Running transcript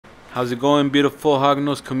How's it going, beautiful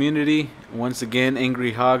Hognose community? Once again,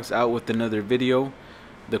 Angry Hogs out with another video.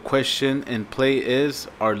 The question in play is,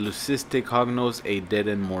 are leucistic Hognose a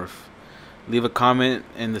dead-end morph? Leave a comment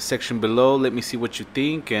in the section below, let me see what you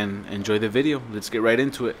think, and enjoy the video. Let's get right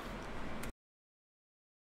into it.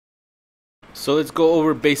 So let's go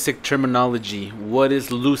over basic terminology. What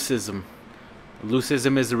is leucism?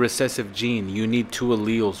 Leucism is a recessive gene. You need two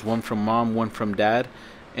alleles, one from mom, one from dad,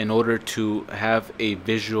 in order to have a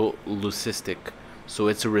visual leucistic. So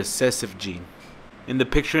it's a recessive gene. In the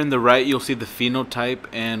picture in the right, you'll see the phenotype,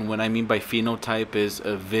 and what I mean by phenotype is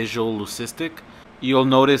a visual leucistic. You'll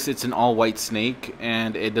notice it's an all-white snake,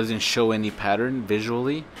 and it doesn't show any pattern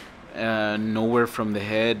visually, nowhere from the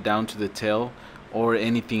head down to the tail, or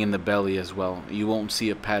anything in the belly as well. You won't see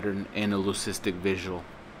a pattern in a leucistic visual.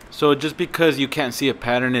 So just because you can't see a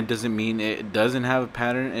pattern, it doesn't mean it doesn't have a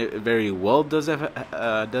pattern. It very well does have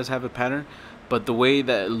a pattern, but the way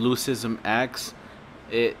that leucism acts,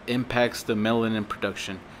 it impacts the melanin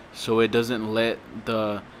production. So it doesn't let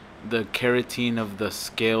the keratin of the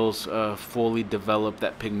scales fully develop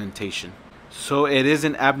that pigmentation. So it is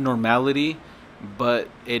an abnormality, but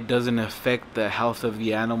it doesn't affect the health of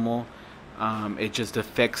the animal. It just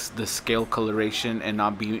affects the scale coloration and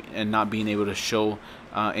not being able to show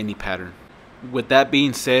any pattern. With that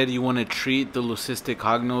being said, you want to treat the leucistic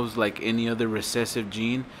Hognose like any other recessive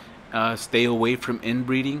gene. Stay away from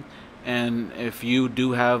inbreeding, and if you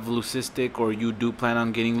do have leucistic or you do plan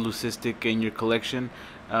on getting leucistic in your collection,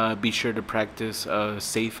 be sure to practice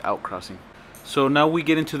safe outcrossing. So now we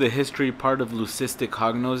get into the history part of leucistic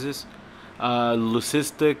Hognoses.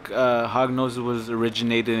 Leucistic Hognose was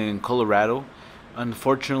originated in Colorado.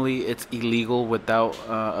 Unfortunately, it's illegal without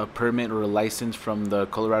a permit or a license from the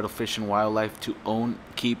Colorado Fish and Wildlife to own,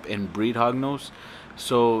 keep, and breed hognose.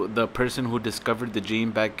 So the person who discovered the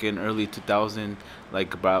gene back in early 2000,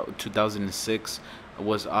 like about 2006,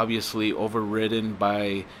 was obviously overridden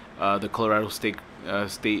by the Colorado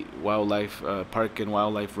State Wildlife Park and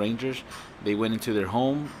Wildlife Rangers. They went into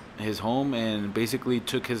his home, and basically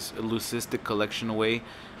took his leucistic collection away.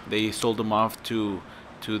 They sold him off to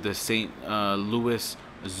the St. Louis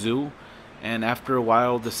Zoo, and after a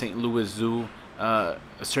while the St. Louis Zoo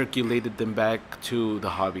circulated them back to the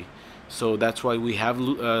hobby. So that's why we have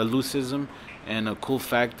leucism. And a cool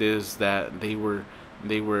fact is that they were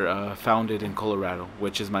founded in Colorado,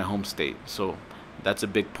 which is my home state. So that's a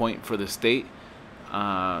big point for the state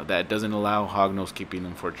that doesn't allow hognose keeping,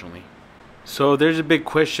 unfortunately. So there's a big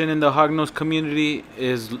question in the hognose community: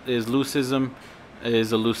 is leucism,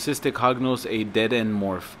 is a leucistic Hognose a dead-end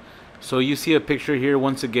morph? So you see a picture here.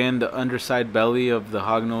 Once again, the underside belly of the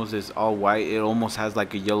Hognose is all white. It almost has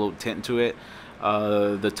like a yellow tint to it.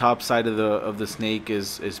 The top side of the snake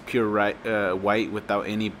is pure white without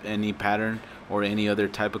any pattern or any other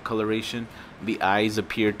type of coloration. The eyes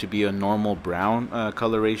appear to be a normal brown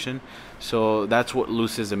coloration. So that's what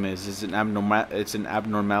leucism is. It's an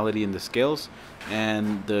abnormality in the scales.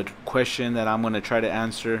 And the question that I'm going to try to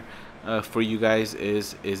answer for you guys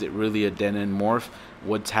is it really a dead-end morph?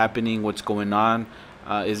 What's happening? What's going on?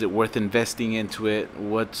 Is it worth investing into it?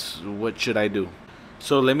 What should I do?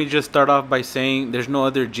 So let me just start off by saying there's no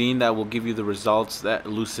other gene that will give you the results that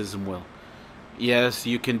leucism will. Yes,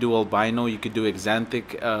 you can do albino, you could do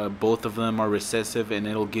xanthic. Both of them are recessive, and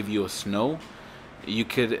it'll give you a snow. You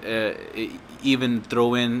could even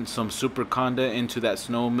throw in some superconda into that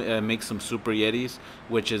snow, make some super yetis,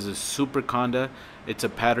 which is a superconda. It's a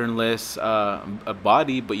patternless a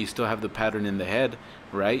body, but you still have the pattern in the head,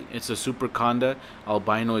 right? It's a superconda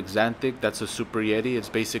albino xanthic. That's a super yeti. It's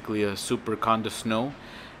basically a superconda snow,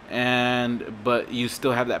 but you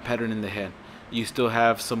still have that pattern in the head. You still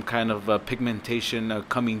have some kind of pigmentation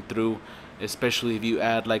coming through, especially if you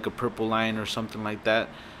add like a purple line or something like that.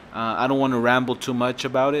 I don't want to ramble too much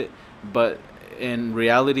about it, but in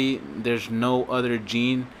reality, there's no other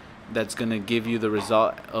gene that's going to give you the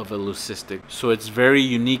result of a leucistic. So it's very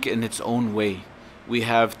unique in its own way. We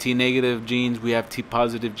have T-negative genes, we have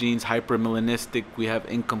T-positive genes, hypermelanistic, we have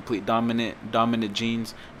incomplete dominant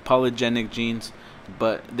genes, polygenic genes,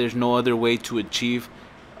 but there's no other way to achieve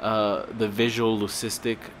the visual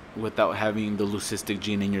leucistic without having the leucistic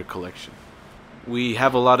gene in your collection. We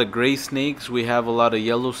have a lot of gray snakes, we have a lot of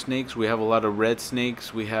yellow snakes, we have a lot of red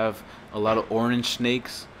snakes, we have a lot of orange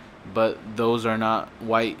snakes, but those are not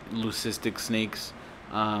white leucistic snakes.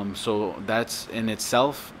 So that's in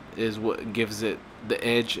itself is what gives it the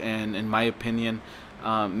edge, and in my opinion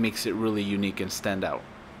makes it really unique and stand out.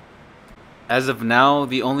 As of now,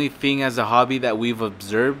 the only thing as a hobby that we've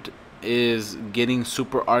observed is getting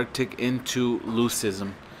super arctic into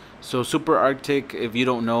leucism. So Super Arctic, if you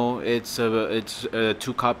don't know, it's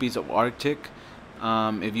two copies of Arctic.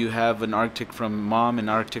 If you have an Arctic from mom and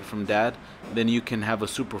Arctic from dad, then you can have a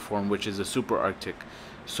super form, which is a Super Arctic.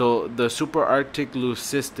 So the Super Arctic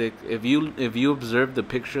leucistic, if you observe the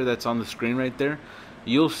picture that's on the screen right there,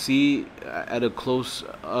 you'll see at a close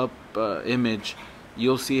up image,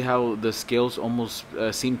 you'll see how the scales almost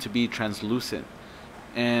seem to be translucent,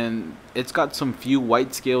 and it's got some few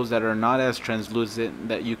white scales that are not as translucent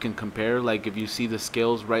that you can compare. Like if you see the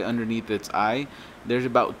scales right underneath its eye, there's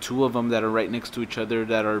about two of them that are right next to each other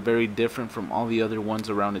that are very different from all the other ones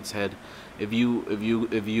around its head. If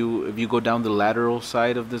you go down the lateral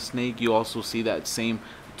side of the snake, you also see that same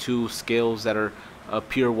two scales that are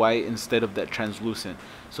pure white instead of that translucent.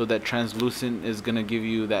 So that translucent is gonna give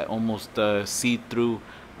you that almost see-through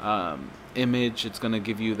image. It's gonna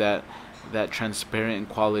give you that transparent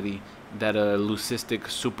quality that a leucistic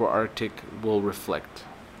Super Arctic will reflect.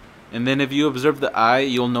 And then if you observe the eye,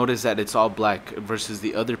 you'll notice that it's all black versus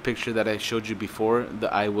the other picture that I showed you before.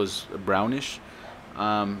 The eye was brownish.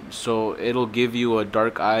 So it'll give you a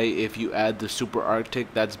dark eye if you add the Super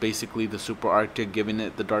Arctic. That's basically the Super Arctic giving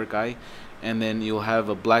it the dark eye. And then you'll have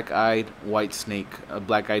a black-eyed white snake, a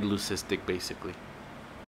black-eyed leucistic basically.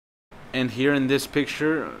 And here in this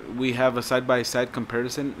picture, we have a side-by-side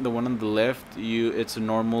comparison. The one on the left, it's a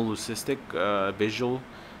normal leucistic, visual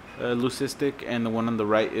leucistic, and the one on the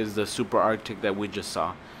right is the Super Arctic that we just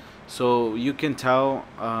saw. So you can tell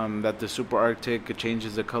that the Super Arctic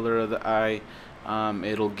changes the color of the eye.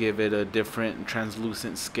 It'll give it a different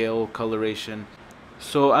translucent scale coloration.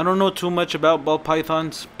 So I don't know too much about ball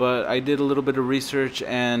pythons, but I did a little bit of research,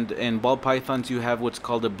 and in ball pythons you have what's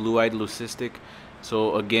called a blue-eyed leucistic.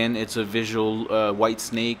 So again, it's a visual white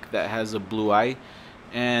snake that has a blue eye,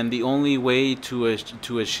 and the only way to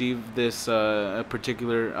achieve this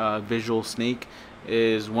particular visual snake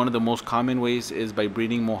is one of the most common ways is by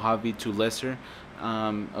breeding Mojave to lesser.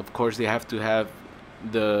 Of course, they have to have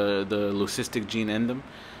the leucistic gene in them.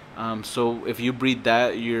 So if you breed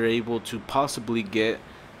that, you're able to possibly get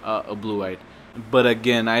a blue-eyed. But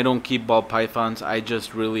again, I don't keep ball pythons. I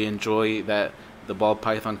just really enjoy that the ball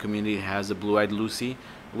python community has a blue-eyed Lucy,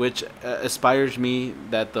 which aspires me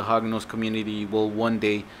that the hognose community will one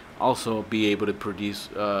day also be able to produce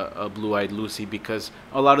a blue-eyed Lucy, because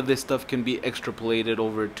a lot of this stuff can be extrapolated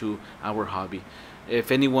over to our hobby.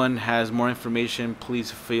 If anyone has more information,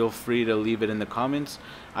 please feel free to leave it in the comments.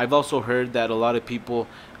 I've also heard that a lot of people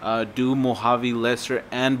do Mojave lesser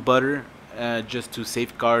and butter just to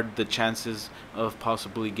safeguard the chances of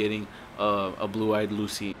possibly getting a blue-eyed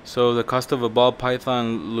Lucy. So the cost of a ball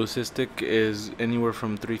python leucistic is anywhere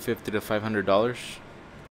from $350 to $500.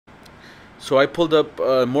 So I pulled up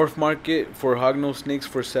a morph market for hognose snakes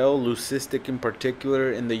for sale, leucistic in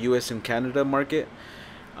particular, in the US and Canada market.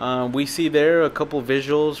 We see there a couple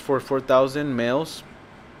visuals for 4,000 males.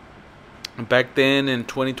 Back then in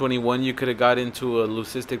 2021, you could have got into a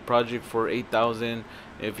leucistic project for 8,000.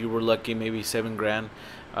 If you were lucky, maybe 7 grand.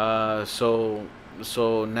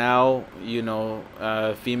 So now, you know,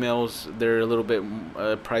 females, they're a little bit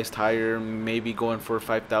priced higher, maybe going for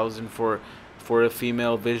 5,000 for a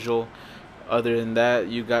female visual. Other than that,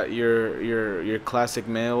 you got your classic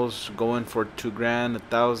males going for 2 grand,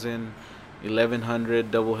 1,000, 1,100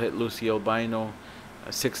 double hit Lucy albino,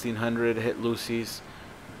 1,600 hit Lucies,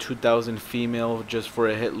 2,000 female just for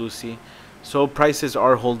a hit Lucy. So prices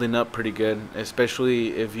are holding up pretty good,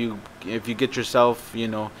 especially if you get yourself, you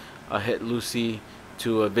know, a hit Lucy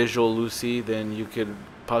to a visual Lucy, then you could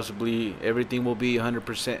possibly, everything will be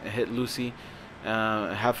 100% hit Lucy.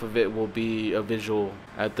 Half of it will be a visual.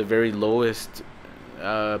 At the very lowest,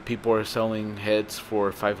 people are selling heads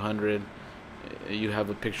for 500. You have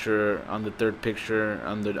a picture on the third picture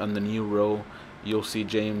on the new row. You'll see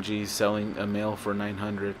JMG selling a male for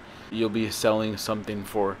 900. You'll be selling something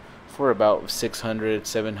for about 600,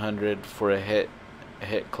 700 for a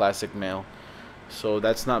hit classic male. So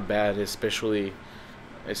that's not bad, especially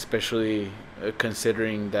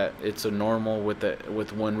considering that it's a normal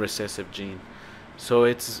with one recessive gene. So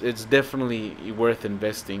it's definitely worth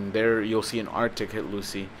investing. There you'll see an Arctic hit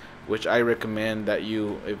Lucy, which I recommend that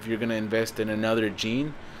if you're gonna invest in another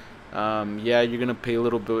gene, yeah, you're gonna pay a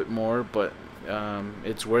little bit more, but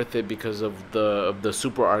it's worth it because of the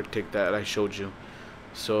Super Arctic that I showed you.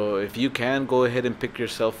 So if you can, go ahead and pick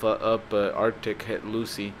yourself up a Arctic hit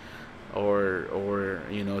Lucy, or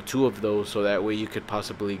you know, 2 of those, so that way you could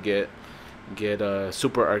possibly get a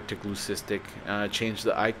Super Arctic leucistic, change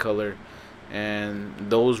the eye color, and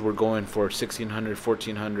those were going for 1,600,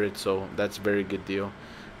 1,400, so that's a very good deal.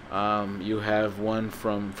 You have one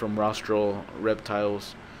from Rostral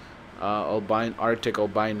Reptiles, Arctic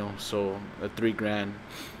albino, so 3 grand.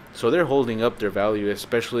 So they're holding up their value,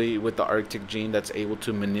 especially with the Arctic gene that's able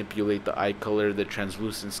to manipulate the eye color, the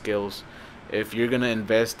translucent scales. If you're gonna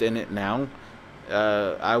invest in it now,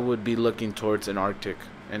 I would be looking towards an Arctic,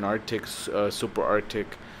 super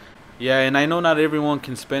Arctic. Yeah, and I know not everyone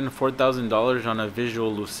can spend $4,000 on a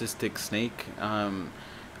visual leucistic snake.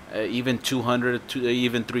 Even 200 to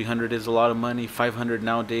even 300 is a lot of money. 500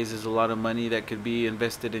 nowadays is a lot of money that could be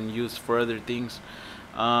invested and used for other things.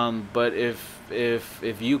 But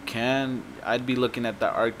if you can, I'd be looking at the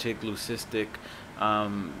Arctic leucistic,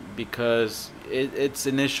 because it's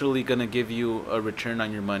initially gonna give you a return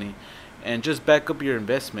on your money, and just back up your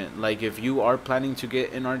investment. Like if you are planning to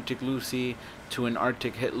get an Arctic Lucy to an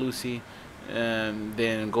Arctic Het Lucy,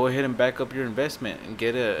 then go ahead and back up your investment and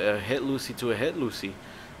get a Het Lucy to a Het Lucy.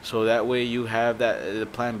 So that way you have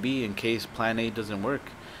that plan B in case plan A doesn't work.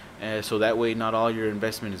 So that way not all your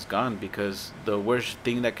investment is gone, because the worst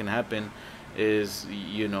thing that can happen is,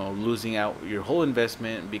 you know, losing out your whole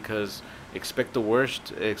investment, because expect the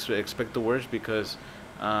worst, expect the worst, because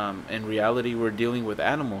in reality we're dealing with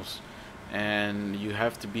animals, and you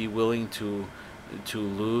have to be willing to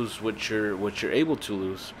lose what you're able to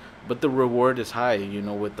lose. But the reward is high. You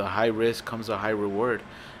know, with the high risk comes a high reward.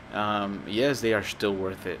 Yes, they are still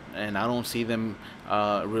worth it, and I don't see them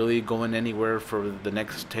really going anywhere for the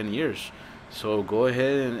next 10 years. So go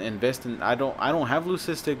ahead and invest in. I don't have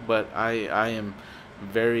leucistic, but I am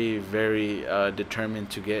very determined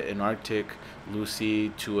to get an Arctic Lucy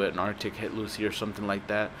to an Arctic Het Lucy or something like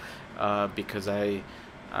that, because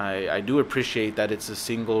I do appreciate that it's a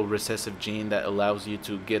single recessive gene that allows you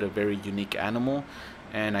to get a very unique animal,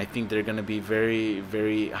 and I think they're going to be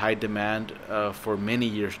very high demand for many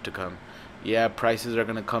years to come. Yeah, prices are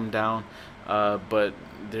going to come down, but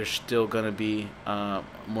they're still going to be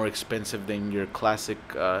more expensive than your classic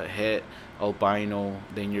het albino,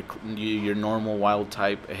 than your normal wild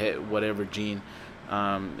type het whatever gene.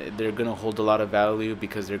 They're going to hold a lot of value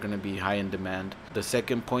because they're going to be high in demand. The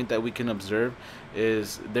second point that we can observe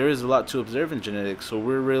is there is a lot to observe in genetics, so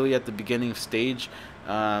we're really at the beginning stage.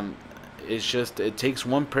 It's just, it takes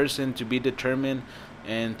one person to be determined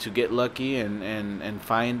and to get lucky and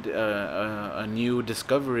find a new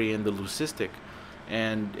discovery in the leucistic,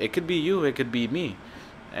 and it could be you, it could be me,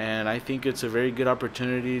 and I think it's a very good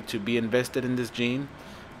opportunity to be invested in this gene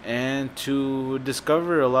and to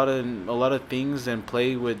discover a lot of things and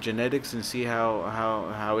play with genetics and see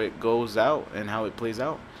how it goes out and how it plays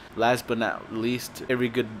out. Last but not least, every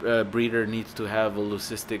good breeder needs to have a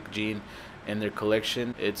leucistic gene in their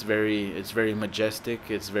collection. It's very majestic.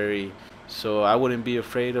 So I wouldn't be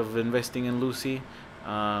afraid of investing in Lucy.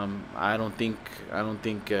 I don't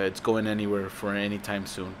think it's going anywhere for any time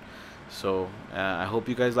soon. So I hope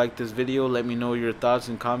you guys like this video. Let me know your thoughts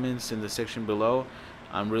and comments in the section below.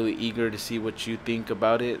 I'm really eager to see what you think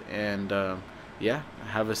about it, and yeah,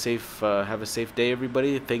 have a safe day,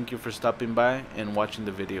 everybody. Thank you for stopping by and watching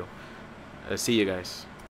the video. See you guys.